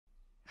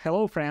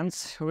Hello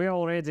friends, we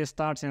already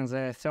starting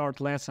the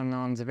third lesson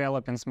on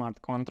developing smart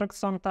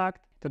contracts on Tag.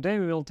 Today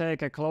we will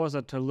take a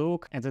closer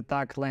look at the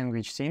Tag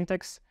language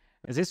syntax.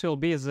 This will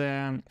be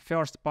the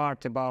first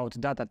part about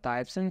data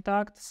types in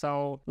Tag,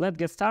 so let's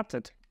get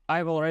started.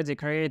 I've already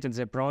created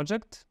the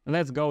project.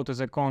 Let's go to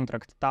the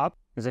contract tab.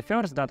 The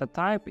first data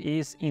type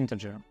is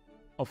integer.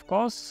 Of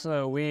course,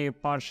 we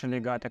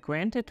partially got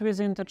acquainted with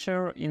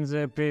integer in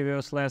the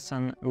previous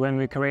lesson when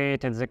we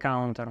created the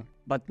counter.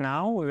 But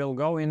now we will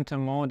go into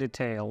more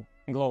detail.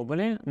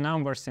 Globally,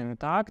 numbers in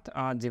Tag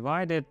are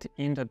divided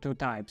into two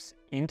types,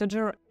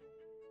 integer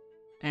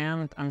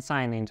and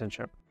unsigned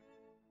integer.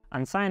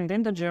 Unsigned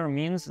integer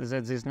means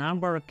that this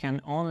number can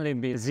only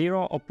be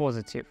 0 or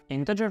positive.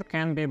 Integer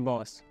can be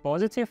both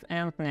positive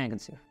and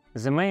negative.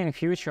 The main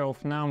feature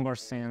of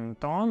numbers in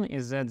Tone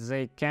is that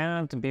they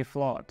cannot be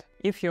float.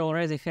 If you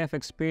already have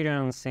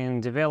experience in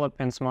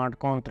developing smart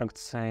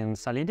contracts in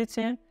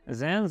Solidity,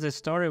 then the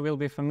story will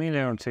be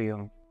familiar to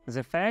you.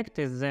 The fact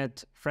is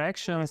that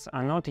fractions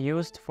are not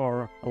used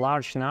for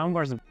large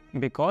numbers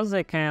because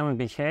they can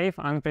behave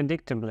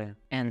unpredictably.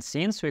 And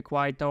since we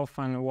quite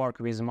often work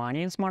with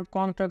money in smart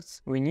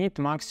contracts, we need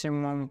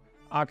maximum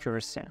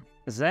accuracy.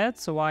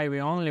 That's why we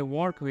only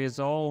work with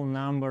all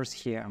numbers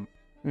here.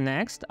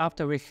 Next,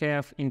 after we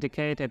have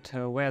indicated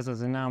whether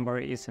the number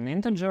is an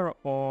integer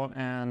or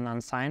an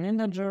unsigned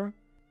integer,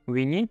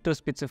 we need to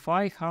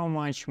specify how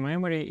much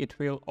memory it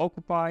will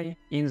occupy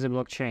in the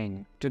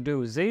blockchain. To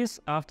do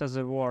this, after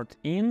the word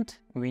int,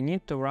 we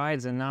need to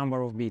write the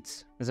number of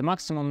bits. The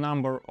maximum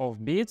number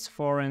of bits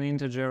for an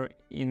integer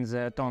in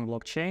the Tone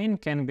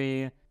blockchain can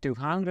be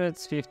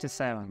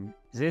 257.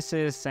 This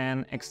is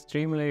an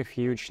extremely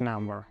huge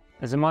number.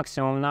 The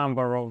maximum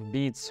number of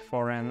bits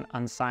for an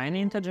unsigned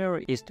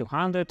integer is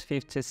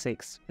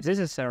 256. This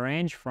is a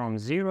range from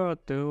 0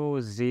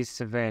 to this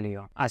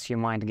value, as you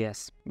might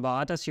guess.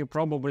 But as you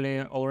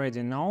probably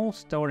already know,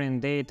 storing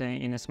data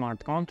in a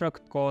smart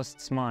contract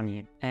costs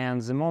money.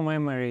 And the more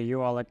memory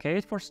you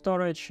allocate for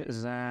storage,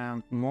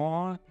 the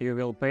more you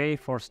will pay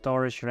for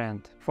storage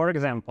rent. For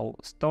example,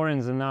 storing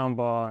the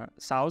number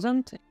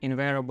 1000 in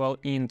variable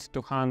int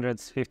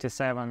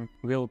 257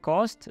 will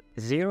cost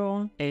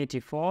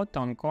 0.84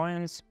 Tone coins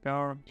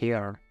per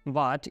year.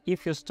 But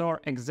if you store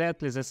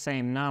exactly the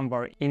same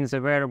number in the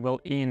variable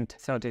int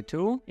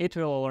 32, it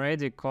will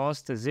already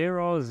cost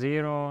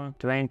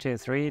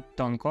 0.023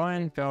 Tone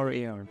coin per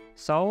year.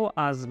 So,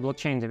 as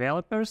blockchain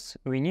developers,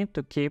 we need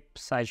to keep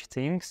such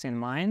things in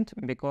mind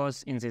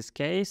because in this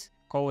case,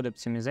 code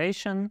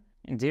optimization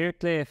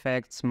directly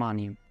affects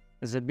money.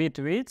 The bit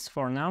widths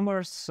for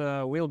numbers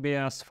will be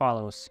as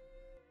follows.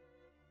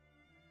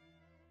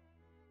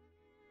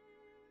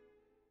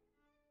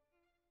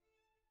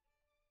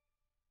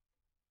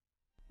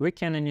 We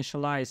can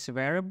initialize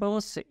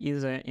variables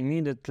either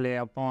immediately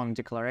upon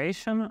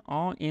declaration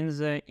or in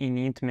the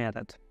init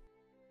method.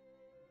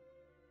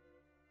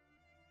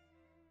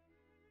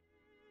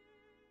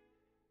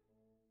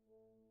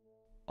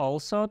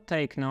 Also,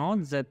 take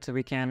note that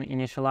we can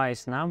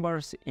initialize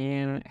numbers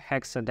in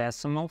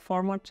hexadecimal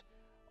format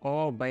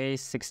or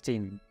base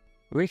 16.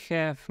 We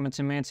have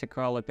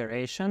mathematical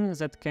operations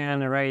that can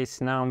raise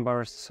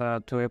numbers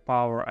to a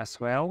power as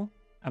well.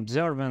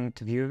 Observant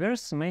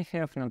viewers may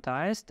have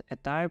noticed a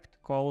type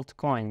called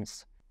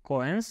coins.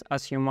 Coins,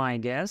 as you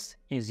might guess,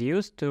 is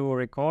used to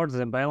record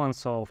the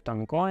balance of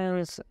Tone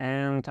coins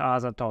and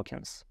other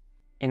tokens.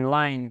 In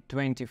line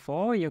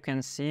 24, you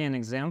can see an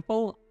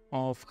example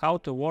of how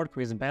to work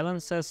with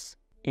balances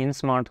in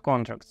smart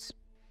contracts.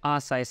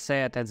 As I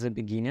said at the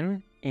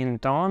beginning, in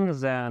Tone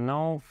there are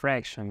no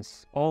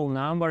fractions. All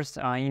numbers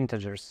are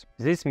integers.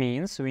 This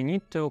means we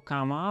need to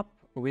come up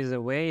with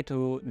a way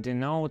to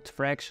denote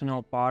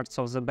fractional parts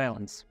of the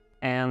balance.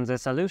 And the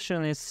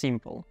solution is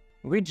simple.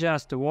 We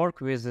just work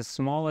with the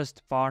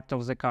smallest part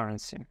of the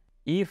currency.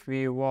 If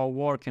we were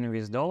working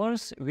with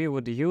dollars, we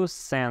would use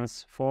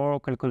cents for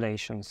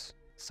calculations.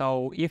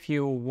 So if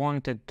you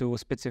wanted to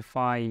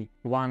specify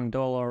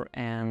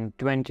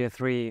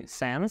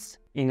 $1.23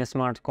 in a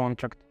smart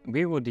contract,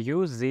 we would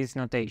use this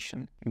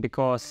notation,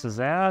 because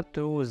there are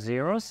two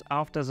zeros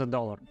after the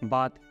dollar.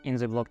 But in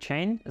the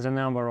blockchain, the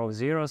number of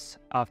zeros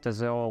after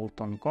the old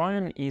Tone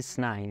coin is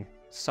 9.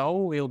 So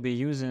we'll be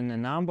using a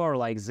number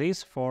like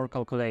this for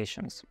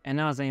calculations.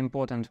 Another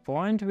important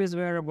point with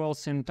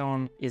variables in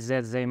Tone is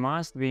that they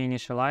must be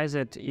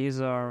initialized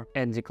either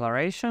at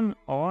declaration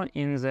or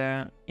in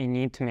the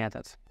init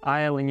method.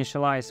 I'll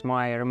initialize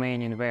my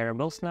remaining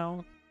variables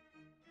now.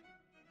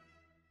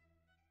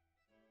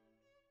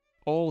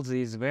 All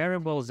these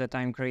variables that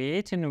I'm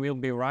creating will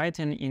be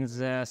written in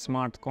the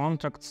smart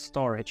contract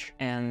storage,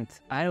 and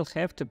I'll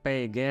have to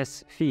pay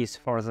gas fees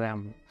for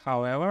them.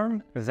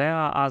 However, there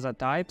are other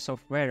types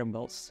of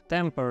variables,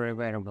 temporary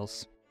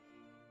variables.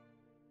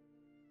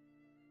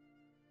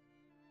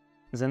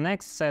 The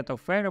next set of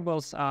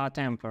variables are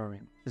temporary.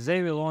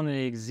 They will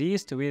only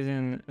exist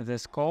within the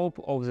scope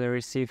of the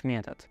receive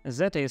method.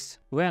 That is,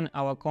 when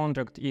our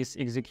contract is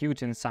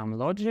executing some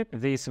logic,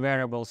 these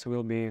variables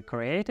will be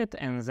created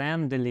and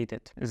then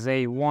deleted.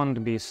 They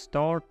won't be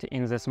stored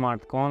in the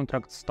smart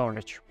contract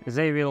storage.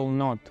 They will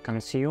not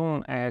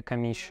consume a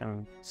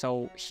commission.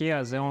 So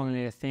here the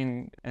only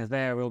thing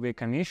there will be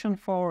commission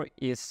for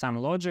is some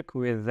logic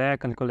with the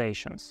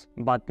calculations,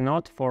 but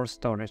not for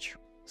storage.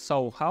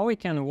 So how we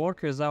can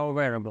work with our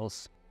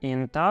variables?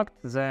 In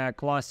Tact, the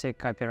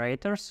classic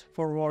operators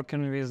for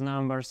working with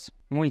numbers: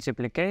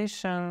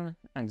 multiplication,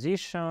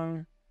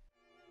 addition,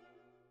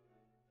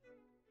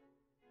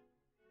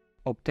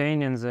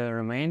 obtaining the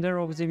remainder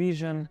of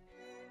division,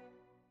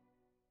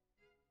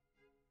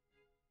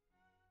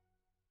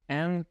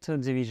 and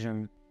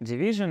division.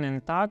 Division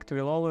in Tact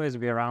will always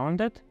be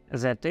rounded.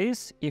 That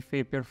is, if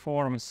we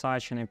perform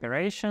such an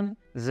operation,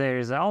 the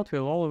result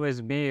will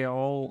always be a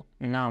whole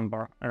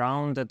number,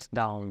 rounded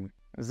down.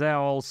 There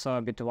are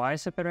also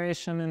bitwise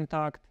operation in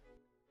Tact.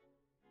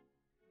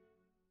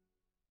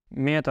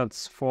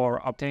 Methods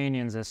for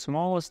obtaining the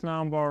smallest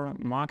number,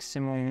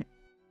 maximum,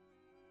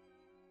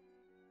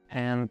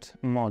 and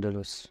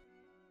modulus.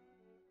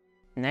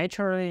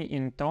 Naturally,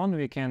 in tone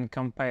we can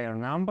compare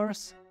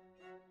numbers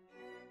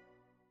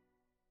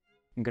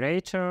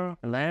greater,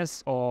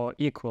 less, or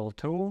equal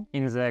to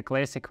in the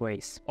classic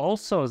ways.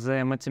 Also,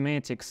 the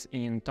mathematics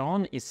in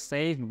tone is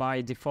safe by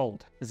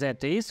default.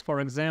 That is, for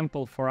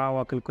example, for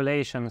our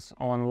calculations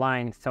on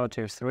line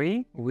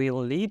 33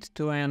 will lead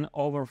to an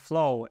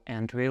overflow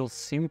and will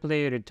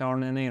simply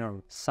return an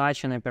error.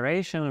 Such an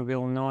operation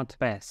will not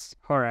pass.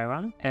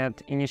 However, at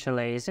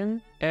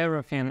initializing,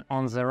 everything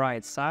on the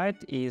right side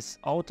is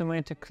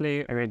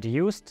automatically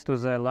reduced to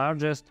the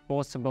largest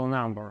possible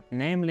number,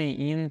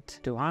 namely int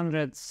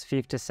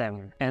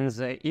 257, and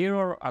the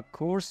error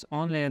occurs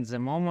only at the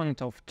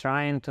moment of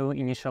trying to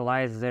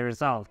initialize the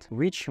result,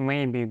 which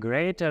may be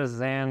greater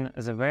than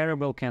the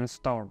variable can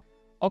store.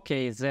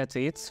 Okay, that's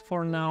it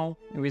for now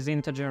with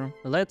integer.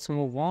 Let's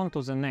move on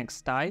to the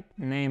next type,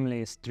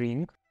 namely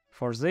string.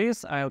 For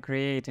this, I'll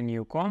create a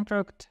new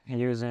contract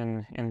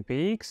using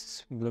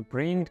npx,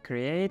 blueprint,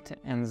 create,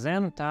 and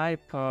then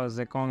type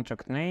the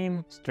contract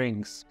name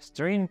strings.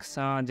 Strings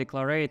are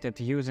declared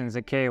using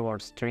the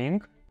keyword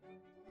string.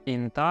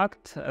 In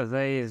Tact,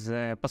 there is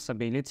a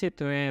possibility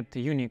to add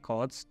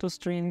Unicodes to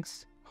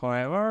strings.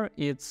 However,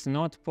 it's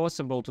not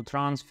possible to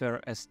transfer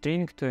a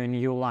string to a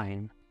new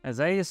line.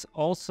 There is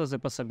also the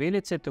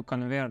possibility to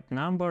convert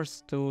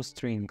numbers to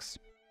strings.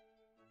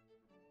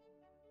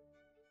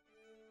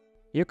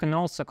 You can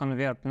also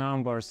convert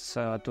numbers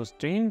to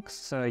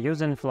strings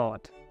using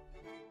float.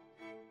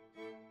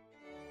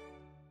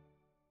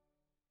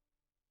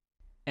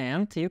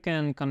 And you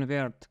can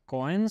convert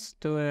coins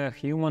to a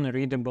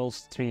human-readable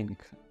string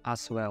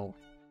as well.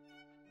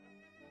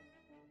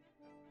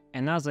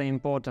 Another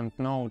important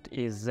note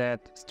is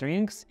that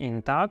strings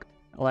in Tact,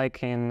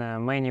 like in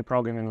many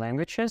programming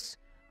languages,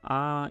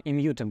 are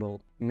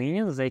immutable,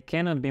 meaning they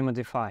cannot be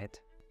modified.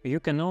 You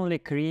can only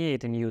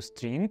create a new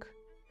string.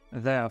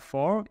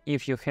 Therefore,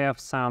 if you have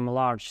some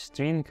large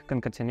string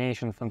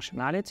concatenation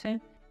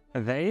functionality,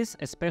 there is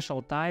a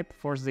special type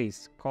for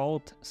this,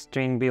 called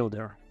string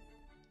builder.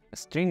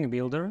 String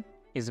builder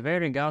is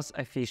very gas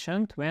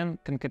efficient when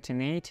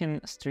concatenating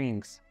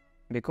strings,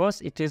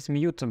 because it is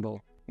mutable,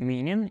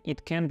 meaning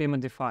it can be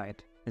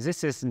modified.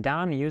 This is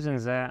done using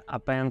the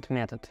append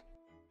method.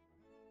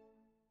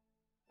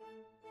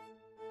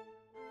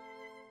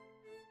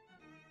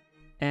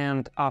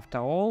 And after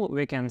all,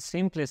 we can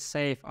simply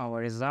save our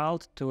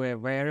result to a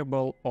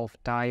variable of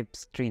type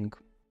string.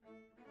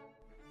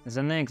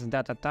 The next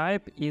data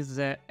type is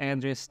the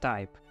address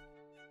type.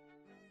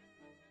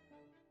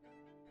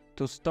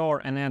 To store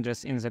an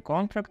address in the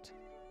contract,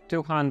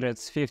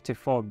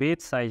 254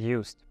 bits are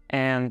used.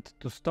 And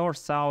to store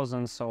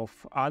thousands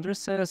of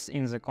addresses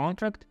in the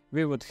contract,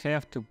 we would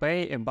have to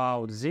pay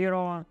about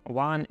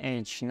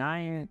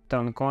 0.1H9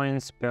 ton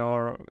coins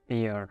per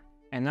year.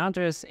 An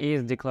address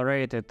is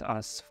declared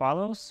as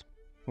follows.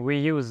 We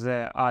use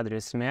the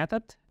address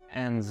method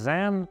and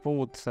then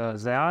put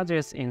the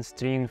address in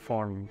string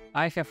form.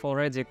 I have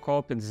already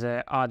copied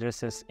the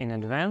addresses in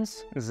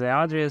advance, the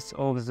address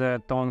of the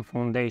Tone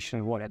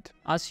Foundation wallet.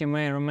 As you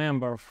may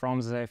remember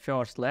from the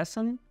first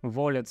lesson,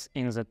 wallets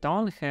in the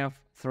Tone have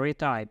three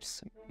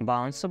types: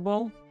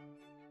 bounceable,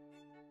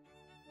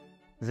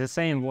 the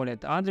same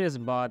wallet address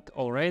but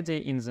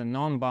already in the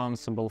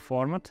non-bounceable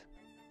format,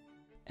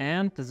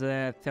 and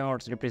the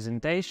third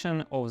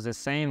representation of the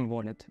same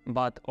wallet,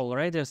 but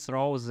already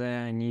through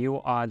the new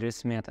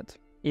address method.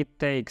 It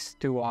takes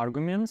two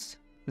arguments.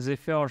 The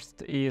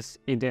first is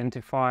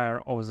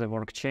identifier of the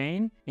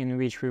workchain in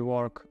which we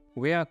work.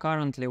 We are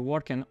currently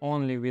working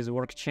only with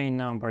workchain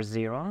number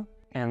 0,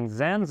 and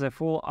then the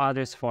full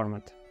address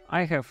format.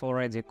 I have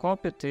already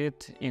copied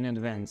it in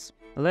advance.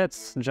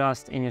 Let's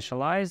just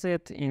initialize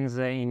it in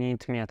the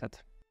init method.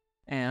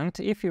 And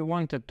if you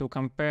wanted to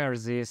compare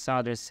these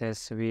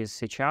addresses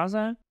with each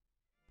other,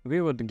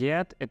 we would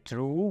get a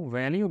true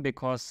value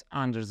because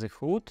under the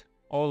hood,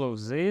 all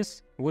of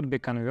this would be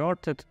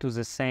converted to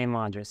the same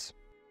address.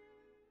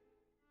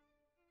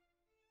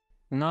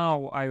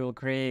 Now I will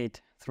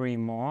create 3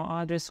 more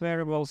address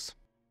variables,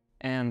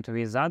 and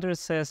with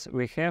addresses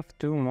we have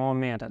 2 more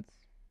methods.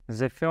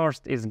 The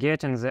first is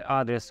getting the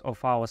address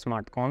of our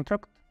smart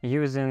contract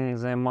using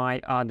the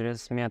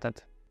myAddress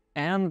method,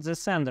 and the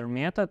sender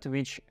method,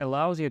 which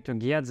allows you to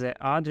get the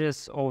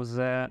address of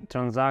the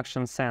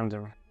transaction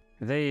sender.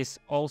 There is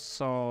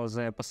also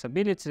the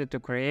possibility to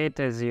create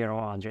a 0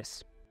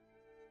 address.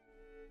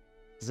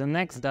 The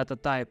next data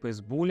type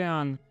is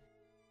Boolean.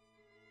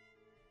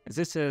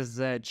 This is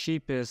the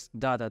cheapest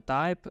data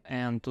type,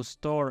 and to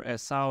store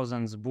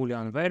 1,000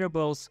 Boolean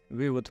variables,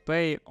 we would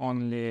pay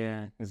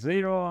only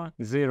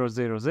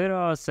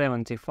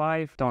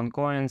 0.00075 ton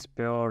coins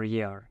per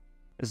year.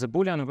 The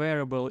Boolean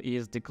variable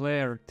is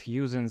declared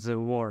using the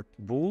word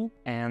bool,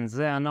 and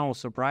there are no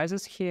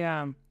surprises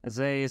here.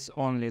 There is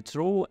only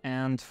true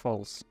and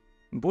false.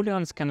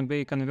 Booleans can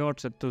be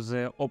converted to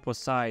the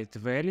opposite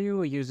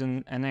value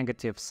using a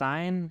negative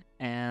sign,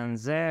 and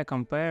they are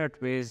compared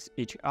with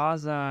each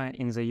other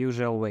in the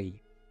usual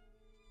way.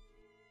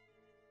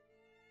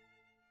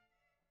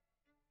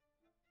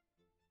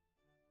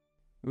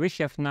 We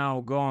have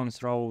now gone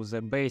through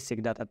the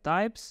basic data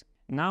types.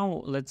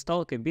 Now let's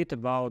talk a bit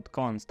about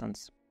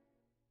constants.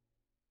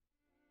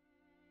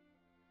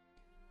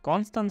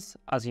 Constants,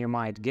 as you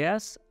might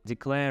guess,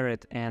 declare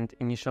it and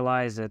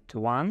initialize it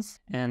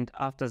once, and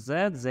after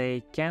that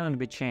they cannot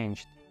be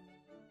changed.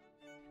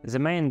 The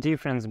main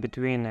difference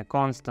between a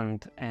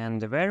constant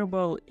and a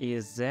variable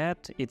is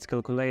that it's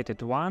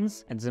calculated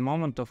once at the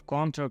moment of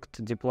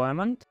contract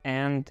deployment,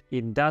 and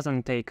it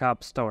doesn't take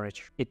up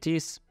storage. It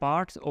is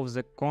part of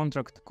the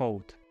contract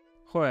code.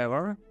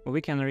 However,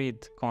 we can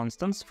read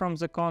constants from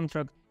the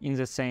contract in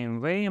the same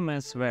way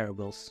as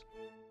variables.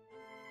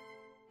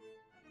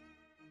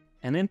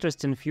 An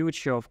interesting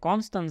feature of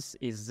constants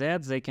is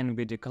that they can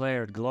be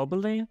declared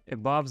globally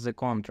above the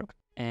contract,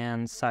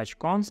 and such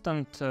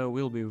constant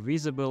will be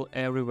visible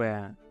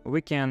everywhere.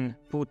 We can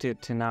put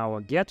it in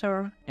our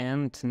getter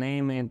and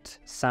name it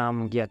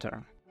some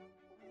getter.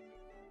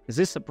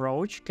 This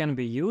approach can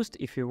be used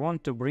if you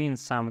want to bring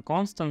some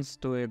constants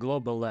to a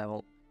global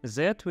level.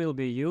 That will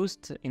be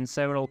used in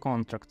several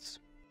contracts.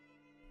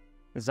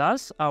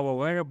 Thus, our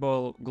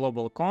variable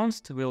global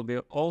const will be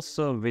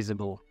also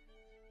visible.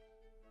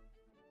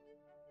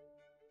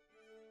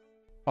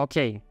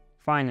 Okay,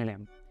 finally,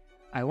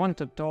 I want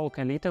to talk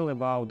a little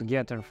about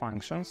getter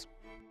functions.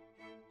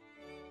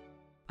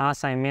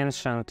 As I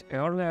mentioned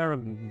earlier,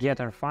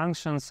 getter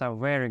functions are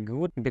very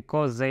good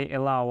because they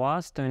allow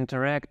us to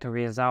interact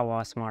with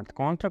our smart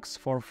contracts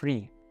for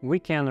free. We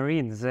can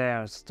read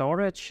their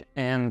storage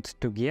and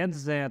to get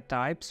the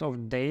types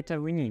of data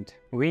we need.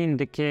 We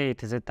indicate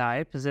the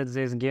type that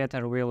this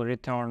getter will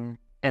return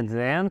at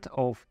the end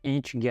of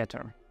each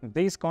getter.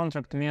 These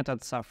contract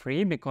methods are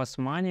free because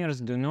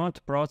miners do not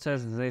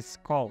process these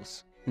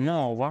calls.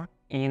 Moreover,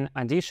 in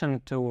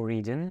addition to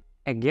reading,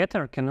 a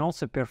getter can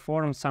also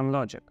perform some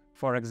logic.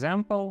 For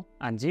example,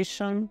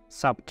 addition,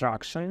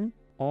 subtraction,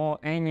 or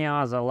any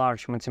other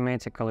large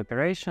mathematical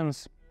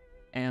operations,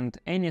 and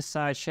any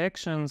such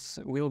actions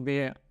will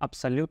be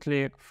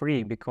absolutely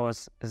free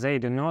because they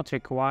do not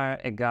require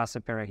a gas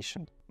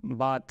operation.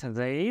 But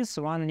there is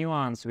one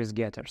nuance with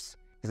getters.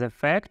 The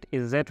fact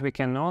is that we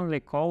can only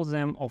call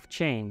them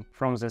off-chain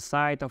from the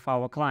side of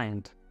our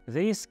client.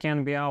 This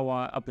can be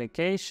our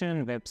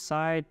application,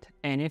 website,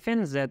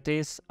 anything that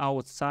is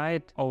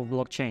outside of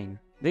blockchain.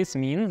 This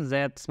means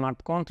that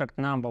smart contract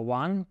number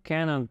 1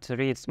 cannot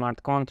read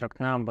smart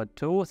contract number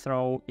 2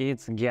 through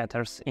its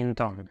getters in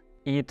turn.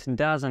 It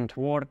doesn't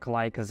work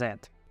like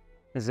that.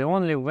 The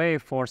only way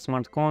for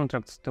smart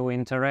contracts to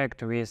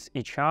interact with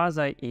each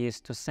other is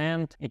to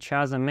send each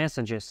other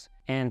messages,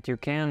 and you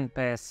can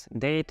pass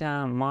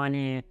data,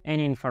 money,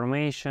 any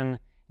information,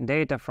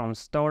 data from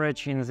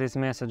storage in these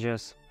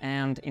messages,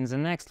 and in the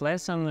next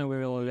lesson we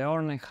will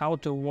learn how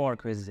to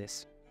work with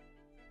this.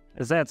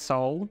 That's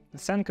all.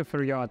 Thank you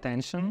for your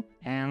attention,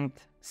 and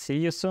see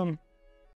you soon!